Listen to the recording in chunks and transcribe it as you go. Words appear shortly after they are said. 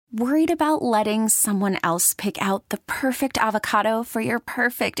Worried about letting someone else pick out the perfect avocado for your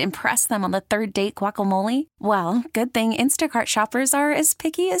perfect impress them on the third date guacamole? Well, good thing Instacart shoppers are as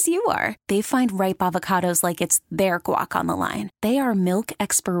picky as you are. They find ripe avocados like it's their guac on the line. They are milk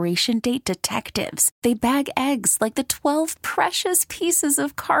expiration date detectives. They bag eggs like the 12 precious pieces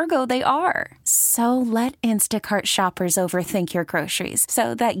of cargo they are. So let Instacart shoppers overthink your groceries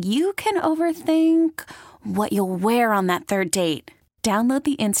so that you can overthink what you'll wear on that third date. Download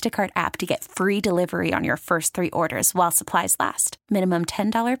the Instacart app to get free delivery on your first 3 orders while supplies last. Minimum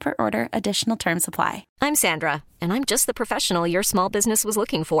 $10 per order. Additional terms apply. I'm Sandra, and I'm just the professional your small business was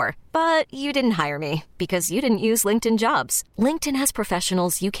looking for. But you didn't hire me because you didn't use LinkedIn Jobs. LinkedIn has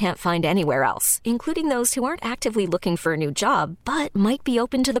professionals you can't find anywhere else, including those who aren't actively looking for a new job, but might be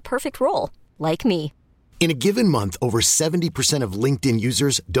open to the perfect role, like me. In a given month, over 70% of LinkedIn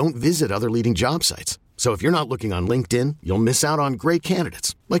users don't visit other leading job sites. So if you're not looking on LinkedIn, you'll miss out on great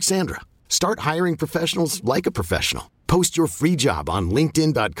candidates like Sandra. Start hiring professionals like a professional. Post your free job on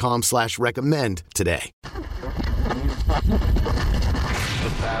linkedin.com/recommend today. The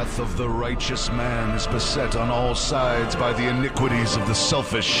path of the righteous man is beset on all sides by the iniquities of the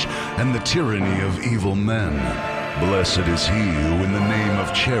selfish and the tyranny of evil men. Blessed is he who in the name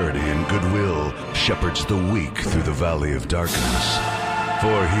of charity and goodwill shepherds the weak through the valley of darkness.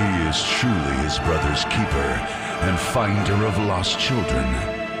 For he is truly his brother's keeper and finder of lost children.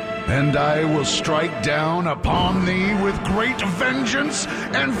 And I will strike down upon thee with great vengeance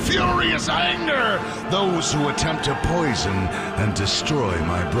and furious anger those who attempt to poison and destroy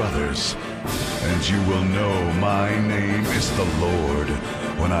my brothers. And you will know my name is the Lord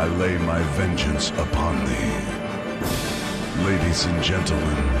when I lay my vengeance upon thee. Ladies and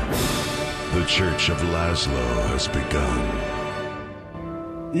gentlemen, the Church of Laszlo has begun.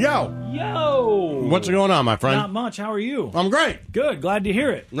 Yo! What's going on, my friend? Not much. How are you? I'm great. Good. Glad to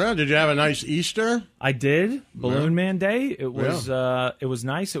hear it. Well, did you have a nice Easter? I did. Balloon Man Day. It was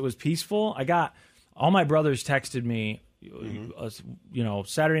nice. It was peaceful. I got all my brothers texted me,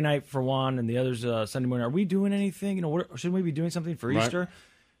 Saturday night for one, and the others Sunday morning. Are we doing anything? Shouldn't we be doing something for Easter?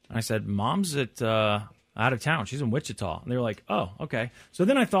 And I said, Mom's at out of town. She's in Wichita. And they were like, oh, okay. So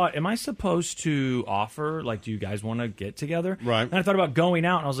then I thought, am I supposed to offer, like, do you guys want to get together? Right. And I thought about going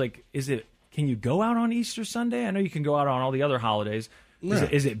out, and I was like, can you go out on Easter Sunday? I know you can go out on all the other holidays. Yeah.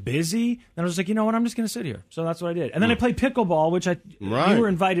 Is it busy? And I was like, you know what? I'm just going to sit here. So that's what I did. And then I played pickleball, which you were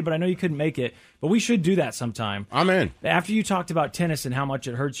invited, but I know you couldn't make it. But we should do that sometime. I'm in. After you talked about tennis and how much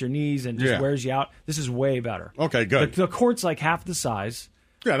it hurts your knees and just wears you out, this is way better. Okay, good. The court's like half the size.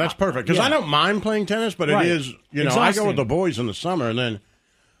 Yeah, that's perfect. Because I don't mind playing tennis, but it is, exhausting. I go with the boys in the summer, and then,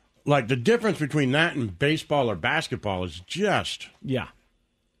 like, the difference between that and baseball or basketball is just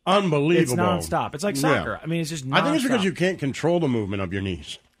unbelievable. It's nonstop. It's like soccer. I mean, it's just nonstop. I think it's because you can't control the movement of your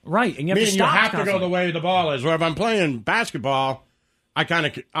knees. Right, and you have to stop. You have to go the way the ball is. Where if I'm playing basketball, I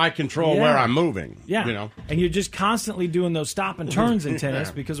control where I'm moving. Yeah, and you're just constantly doing those stop and turns in tennis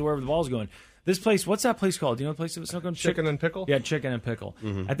because of wherever the ball's going. This place, what's that place called? Do you know the place that's not going? Chicken and Pickle? Yeah, Chicken and Pickle.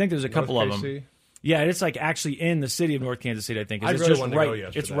 Mm-hmm. I think there's a couple of them. Yeah, it's like actually in the city of North Kansas City, I think. I really wanted to go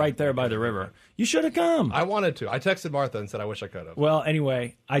yesterday. It's right there by the river. You should have come. I wanted to. I texted Martha and said I wish I could have. Well,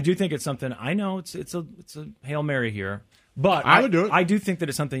 anyway, I do think it's something. I know it's a Hail Mary here, but I would do it. I do think that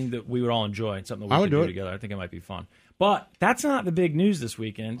it's something that we would all enjoy and something that we could do together. I think it might be fun. But that's not the big news this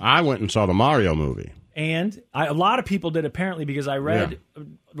weekend. I went and saw the Mario movie. And a lot of people did, apparently, because I read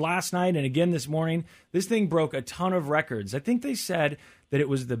last night and again this morning, this thing broke a ton of records. I think they said that it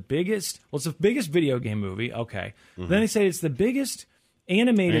was the biggest, it's the biggest video game movie, okay. Mm-hmm. Then they said it's the biggest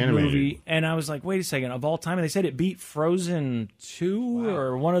animated movie, and I was like, wait a second, of all time? And they said it beat Frozen 2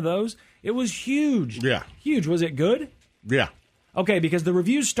 or one of those. It was huge. Yeah. Huge. Was it good? Yeah. Okay, because the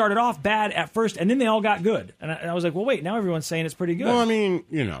reviews started off bad at first, and then they all got good. And I was like, well, wait, now everyone's saying it's pretty good. Well, I mean,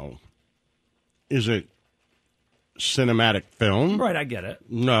 is it cinematic film? Right, I get it.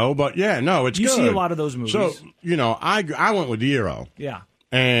 No, but it's good. You see a lot of those movies. So, I went with Gyro. Yeah.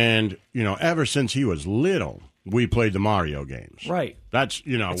 And, ever since he was little, we played the Mario games. Right. That's,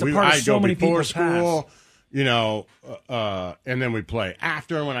 I'd go before school, and then we'd play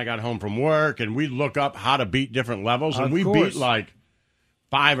after when I got home from work, and we'd look up how to beat different levels, and we beat like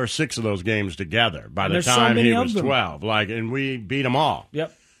 5 or 6 of those games together by the time he was 12. And we beat them all.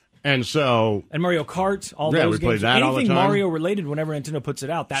 Yep. And Mario Kart, all those we games. played that all the time. Mario related, whenever Nintendo puts it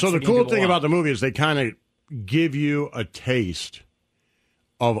out, that's so the game cool people thing want. about the movie is they kind of give you a taste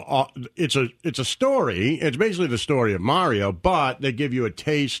of all. It's a story. It's basically the story of Mario, but they give you a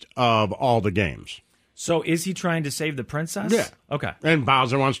taste of all the games. So is he trying to save the princess? Yeah. Okay. And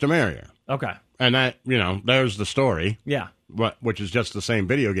Bowser wants to marry her. Okay. And that, there's the story. Yeah. Which is just the same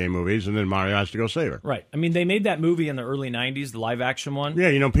video game movies, and then Mario has to go save her. Right. I mean, they made that movie in the early 90s, the live-action one.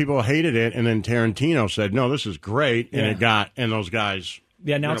 Yeah, people hated it, and then Tarantino said, no, this is great, and and those guys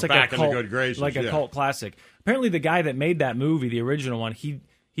now it's like back a cult, in the good graces. Like a cult classic. Apparently, the guy that made that movie, the original one, he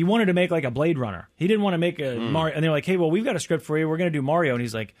wanted to make like a Blade Runner. He didn't want to make a Mario, and they're like, hey, well, we've got a script for you. We're going to do Mario, and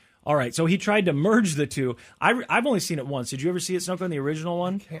he's like, all right, so he tried to merge the two. I've only seen it once. Did you ever see it, Snooker, the original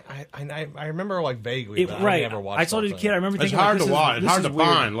one? I remember like vaguely, but I never watched it. I saw it as a kid. I remember thinking, it's hard to watch. It's hard to weird.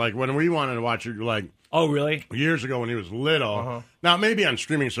 find. Like when we wanted to watch it, oh, really? Years ago when he was little. Now, maybe on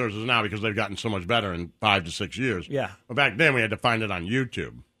streaming services now because they've gotten so much better in 5 to 6 years. Yeah. But back then we had to find it on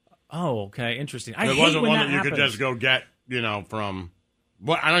YouTube. Oh, okay. Interesting. It wasn't one that you could just go get, from...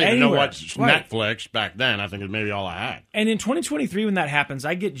 Well, I don't even know what's Netflix back then. I think it's maybe all I had. And in 2023, when that happens,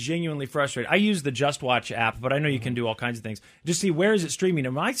 I get genuinely frustrated. I use the Just Watch app, but I know you can do all kinds of things. Just see, where is it streaming?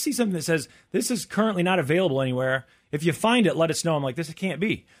 And when I see something that says, this is currently not available anywhere, if you find it, let us know. I'm like, this can't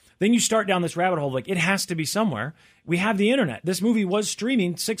be. Then you start down this rabbit hole, like, it has to be somewhere. We have the internet. This movie was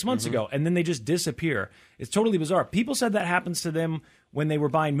streaming 6 months ago, and then they just disappear. It's totally bizarre. People said that happens to them when they were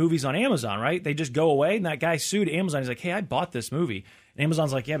buying movies on Amazon, right? They just go away, and that guy sued Amazon. He's like, hey, I bought this movie. And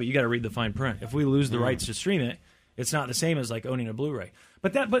Amazon's like, yeah, but you got to read the fine print. If we lose the rights to stream it, it's not the same as like owning a Blu-ray.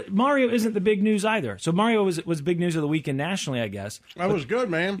 But Mario isn't the big news either. So Mario was big news of the weekend nationally, I guess. That was good,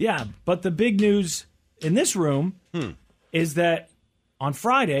 man. Yeah, but the big news in this room is that on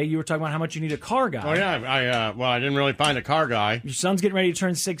Friday you were talking about how much you need a car guy. Oh yeah, I didn't really find a car guy. Your son's getting ready to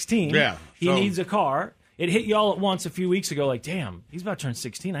turn 16. Yeah, he needs a car. It hit you all at once a few weeks ago. Like, damn, he's about to turn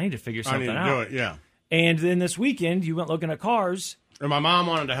 16. I need to figure something out. I need to do it. Yeah. And then this weekend you went looking at cars. And my mom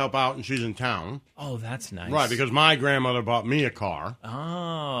wanted to help out, and she's in town. Oh, that's nice. Right, because my grandmother bought me a car.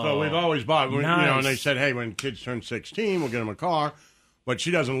 Oh. So we've always bought, nice. And they said, hey, when kids turn 16, we'll get them a car. But she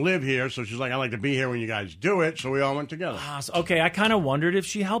doesn't live here, so she's like, I like to be here when you guys do it. So we all went together. Okay, I kind of wondered if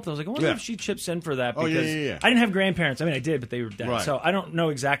she helped. I was like, I wonder if she chips in for that. Because yeah. I didn't have grandparents. I mean, I did, but they were dead. Right. So I don't know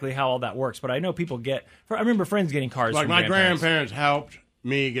exactly how all that works. But I know people get... I remember friends getting cars like from my grandparents helped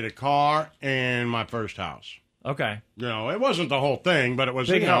me get a car and my first house. Okay. It wasn't the whole thing, but it was,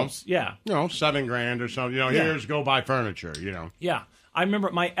 big helps. Yeah. $7,000 or something. Here's go buy furniture, Yeah. I remember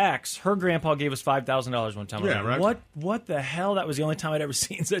my ex, her grandpa gave us $5,000 one time. Yeah, right. What the hell? That was the only time I'd ever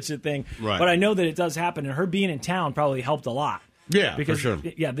seen such a thing. Right. But I know that it does happen, and her being in town probably helped a lot. Yeah, because, for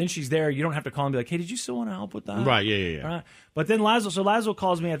sure. Yeah, then she's there. You don't have to call and be like, hey, did you still want to help with that? Right, yeah. Right. But then Laszlo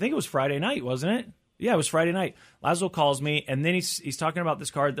calls me, I think it was Friday night, wasn't it? Yeah, it was Friday night. Laszlo calls me, and then he's talking about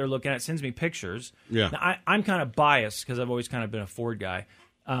this car that they're looking at, sends me pictures. Yeah. Now, I'm kind of biased because I've always kind of been a Ford guy.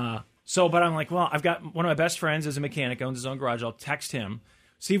 But I'm like, well, I've got one of my best friends is a mechanic, owns his own garage. I'll text him,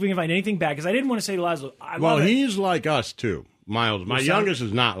 see if we can find anything bad, because I didn't want to say to Laszlo, he's like us, too, Miles. My youngest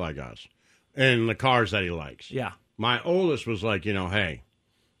is not like us in the cars that he likes. Yeah. My oldest was like, hey,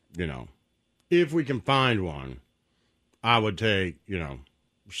 if we can find one, I would take,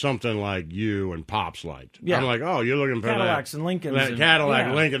 something like you and Pops liked. Yeah. I'm like, oh, you're looking for Cadillacs and Lincolns. That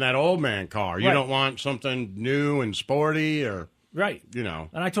Cadillac, Lincoln, that old man car. You don't want something new and sporty or... Right. And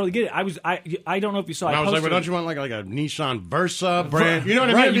I totally get it. I don't know if you saw it. I was like, well, don't you want like a Nissan Versa brand? You know what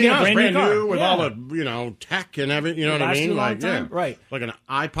I mean? Right, you get a brand new with all the, tech and everything. You know what I mean? Like, right. Like an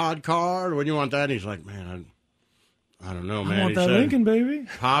iPod car. When you want that? And he's like, man, I don't know, man. I want that Lincoln, baby.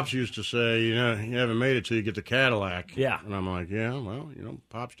 Pops used to say, you haven't made it till you get the Cadillac. Yeah. And I'm like, yeah, well,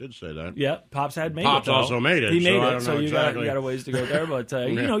 Pops did say that. Yeah, Pops had made Pops it. Pops also made it. He made it, so you got a ways to go there.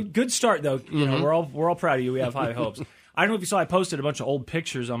 But, good start, though. We're all proud of you. We have high hopes. I don't know if you saw, I posted a bunch of old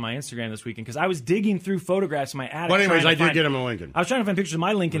pictures on my Instagram this weekend because I was digging through photographs in my attic. But anyways, I did get him a Lincoln. I was trying to find pictures of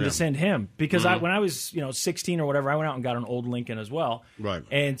my Lincoln to send him because when I was 16 or whatever, I went out and got an old Lincoln as well. Right.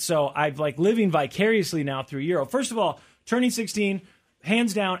 And so I've living vicariously now through Euro. First of all, turning 16,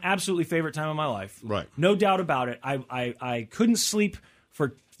 hands down, absolutely favorite time of my life. Right. No doubt about it. I couldn't sleep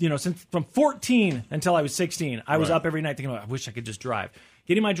for since from 14 until I was 16. I was up every night thinking, I wish I could just drive.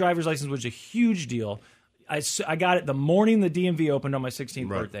 Getting my driver's license was a huge deal. I got it the morning the DMV opened on my 16th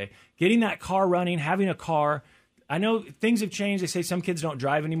birthday. Getting that car running, having a car. I know things have changed. They say some kids don't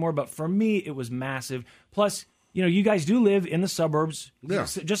drive anymore, but for me, it was massive. Plus, you guys do live in the suburbs,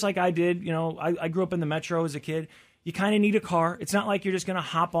 just like I did. I grew up in the metro as a kid. You kind of need a car. It's not like you're just going to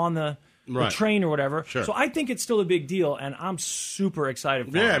hop on the train or whatever. Sure. So I think it's still a big deal, and I'm super excited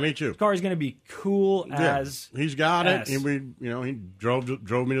for it. Yeah, me too. This car is going to be cool as he's got it. S. He drove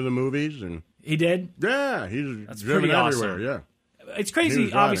me to the movies and. He did? Yeah, That's driven pretty everywhere, awesome. yeah. It's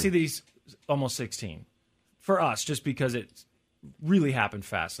crazy, obviously, that he's almost 16. For us, just because it really happened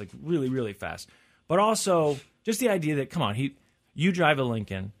fast, like really, really fast. But also, just the idea that, come on, you drive a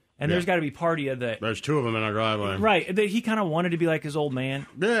Lincoln, And there's got to be part of you that... There's two of them in our driveway. Right. That he kind of wanted to be like his old man.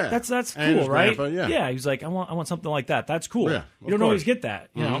 Yeah. That's and cool, right? Grandpa, yeah. He was like, I want something like that. That's cool. Yeah, you don't always get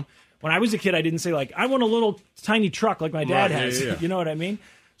that, you know? When I was a kid, I didn't say, like, I want a little tiny truck like my dad has. You know what I mean?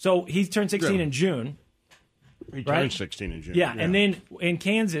 So he turned 16 in June. He turned 16 in June. Yeah, and then in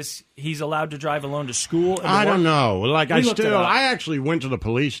Kansas, he's allowed to drive alone to school. And I don't know. Like, I actually went to the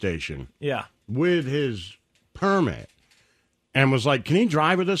police station. Yeah. With his permit. And was like, can he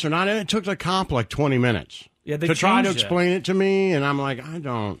drive with us or not? And it took the cop like 20 minutes to try to explain it to me. And I'm like, I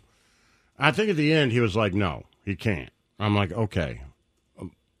don't. I think at the end he was like, no, he can't. I'm like, okay.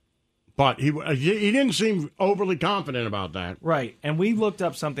 But he didn't seem overly confident about that. Right. And we looked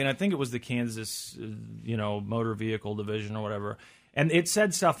up something. I think it was the Kansas, Motor Vehicle Division or whatever. And it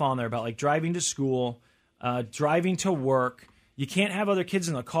said stuff on there about like driving to school, driving to work. You can't have other kids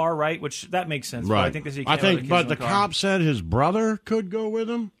in the car, right? Which that makes sense. Right. But the cop said his brother could go with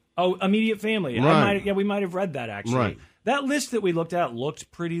him. Oh, immediate family. Right. We might have read that actually. Right. That list that we looked at looked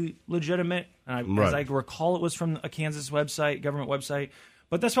pretty legitimate. As I recall, it was from a Kansas website, government website.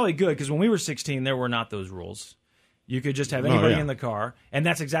 But that's probably good because when we were 16, there were not those rules. You could just have anybody in the car, and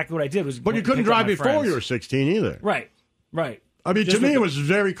that's exactly what I did. But you couldn't drive before you were 16 either. Right. I mean, to me, it was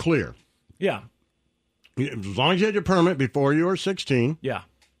very clear. Yeah. As long as you had your permit before you were 16. Yeah.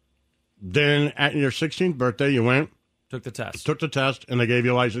 Then at your 16th birthday, you went. Took the test. And they gave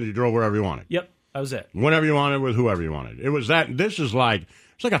you a license. You drove wherever you wanted. Yep. That was it. Whenever you wanted with whoever you wanted. It was that. It's like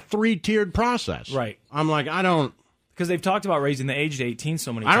a 3-tiered process. Right. I'm like, I don't. Because they've talked about raising the age to 18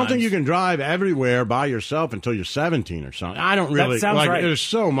 so many times. I don't think you can drive everywhere by yourself until you're 17 or something. I don't really. That sounds right. There's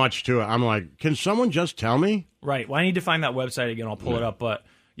so much to it. I'm like, can someone just tell me? Right. Well, I need to find that website again. I'll pull it up. But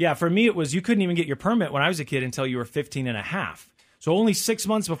yeah, for me, it was you couldn't even get your permit when I was a kid until you were 15 and a half. So only 6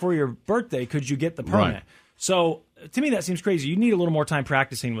 months before your birthday could you get the permit. Right. So to me, that seems crazy. You need a little more time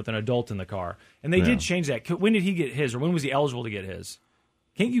practicing with an adult in the car. And they did change that. When did he get his, or when was he eligible to get his?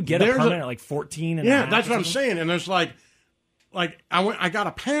 Can't you get a permit at like 14 and a half? Yeah, that's what I'm saying. And there's like I got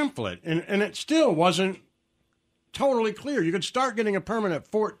a pamphlet, and it still wasn't totally clear. You could start getting a permit at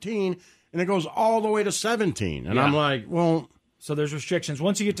 14, and it goes all the way to 17. And I'm like, well... So there's restrictions.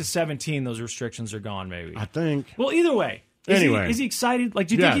 Once you get to 17, those restrictions are gone, maybe. I think. Well, either way. Is he excited? Like,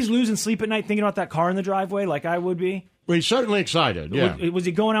 do you think he's losing sleep at night thinking about that car in the driveway like I would be? Well, he's certainly excited, yeah. Was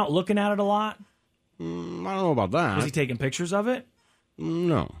he going out looking at it a lot? I don't know about that. Was he taking pictures of it?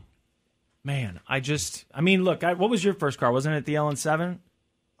 No. Man, look, what was your first car? Wasn't it the LN7?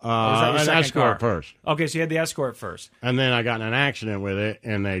 An Escort first. Okay, so you had the Escort first. And then I got in an accident with it,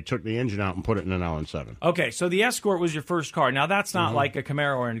 and they took the engine out and put it in an LN7. Okay, so the Escort was your first car. Now, that's not like a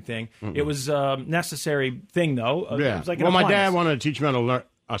Camaro or anything. It was a necessary thing, though. Yeah. It was like my dad wanted to teach me how to learn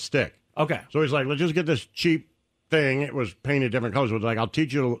a stick. Okay. So he's like, let's just get this cheap thing. It was painted different colors. It was like, I'll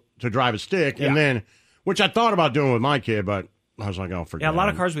teach you to drive a stick. And then, which I thought about doing with my kid, but I was like, oh, forget it. Yeah, a lot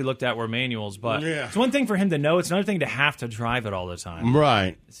of cars we looked at were manuals, but it's one thing for him to know. It's another thing to have to drive it all the time.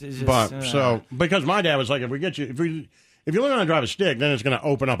 Right. Because my dad was like, if you learn how to drive a stick, then it's going to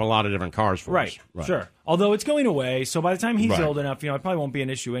open up a lot of different cars for us. Right, sure. Although it's going away, so by the time he's old enough, it probably won't be an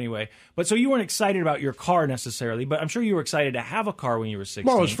issue anyway. But so you weren't excited about your car necessarily, but I'm sure you were excited to have a car when you were 16.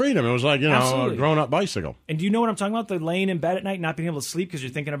 Well, it was freedom. It was like, a grown-up bicycle. And do you know what I'm talking about? The laying in bed at night, not being able to sleep because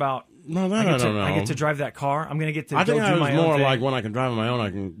you're thinking about, I don't know. I get to drive that car. I'm going to get to go do my own thing. I think I was more like when I can drive on my own,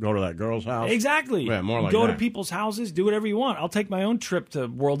 I can go to that girl's house. Exactly. Yeah, more like go that. to people's houses, do whatever you want. I'll take my own trip to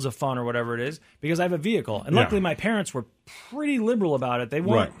Worlds of Fun or whatever it is because I have a vehicle. And luckily my parents were pretty liberal about it. They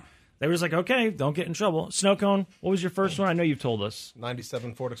weren't. They were just like, okay, don't get in trouble. Snow cone, what was your first one? I know you've told us.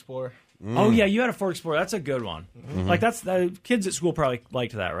 97 Ford Explorer. Oh, yeah, you had a Ford Explorer. That's a good one. Mm-hmm. Like, that's kids at school probably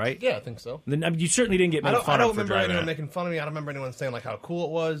liked that, right? Yeah, I think so. Then, you certainly didn't get made fun of for driving it. I don't remember anyone making fun of me. I don't remember anyone saying, like, how cool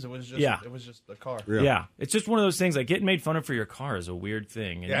it was. It was just a car. Yeah. It's just one of those things, like, getting made fun of for your car is a weird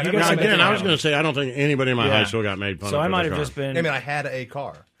thing. And I was going to say, I don't think anybody in my high school got made fun of. So I might have just been... I had a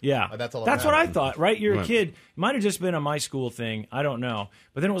car. Yeah. That's all. That's what I thought, right? You're a kid. It might have just been a my school thing. I don't know.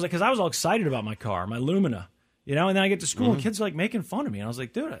 But then it was like, because I was all excited about my car, my Lumina, and then I get to school and kids are like making fun of me. And I was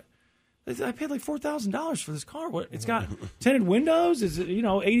like, dude, I paid like $4,000 for this car. What? It's got tinted windows. Is it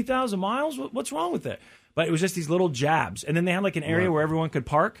 80,000 miles? What's wrong with it? But it was just these little jabs. And then they had like an area where everyone could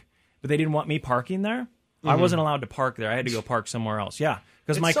park, but they didn't want me parking there. I wasn't allowed to park there. I had to go park somewhere else. Yeah,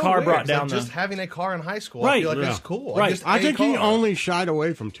 because my car brought down just having a car in high school. Right. I feel like it's cool. Right. I think he only shied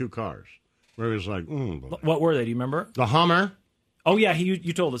away from two cars. Where he was like, what were they? Do you remember? The Hummer. Oh, yeah,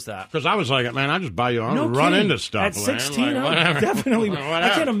 you told us that. Because I was like, man, I just buy you on run into stuff. At 16, definitely. I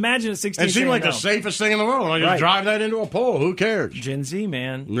can't imagine at 16. It seemed like the safest thing in the world. I just drive that into a pole. Who cares? Gen Z,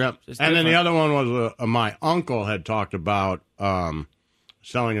 man. Yep. And then the other one was my uncle had talked about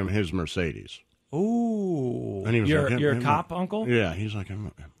selling him his Mercedes. Ooh. And he was your cop uncle? Yeah, he's like, it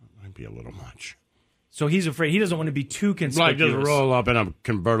might be a little much. So he's afraid. He doesn't want to be too conspicuous. Like, just roll up in a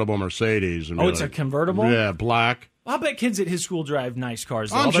convertible Mercedes. And it's a convertible? Yeah, black. I'll bet kids at his school drive nice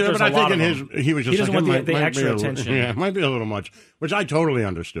cars. Though. I'm sure, but I think he was just he doesn't want the extra attention. Yeah, it might be a little much, which I totally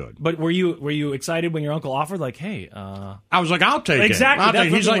understood. But were you excited when your uncle offered? Like, hey, I was like, I'll take it.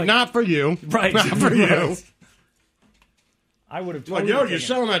 He's like, not for you, right? Not for you. I would have. Totally you're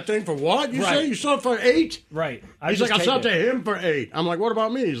selling that thing for what? You say you sold it for $8? Right. He's like, I sold it to him for $8. I'm like, what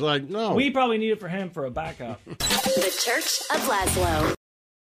about me? He's like, no. We probably need it for him for a backup. The Church of Laszlo.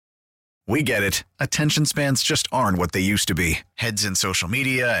 We get it. Attention spans just aren't what they used to be. Heads in social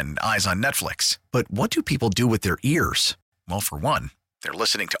media and eyes on Netflix. But what do people do with their ears? Well, for one, they're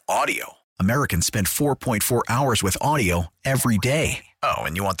listening to audio. Americans spend 4.4 hours with audio every day. Oh,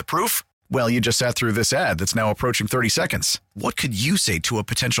 and you want the proof? Well, you just sat through this ad that's now approaching 30 seconds. What could you say to a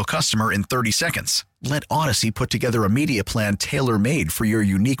potential customer in 30 seconds? Let Odyssey put together a media plan tailor-made for your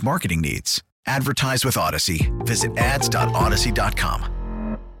unique marketing needs. Advertise with Odyssey. Visit ads.odyssey.com.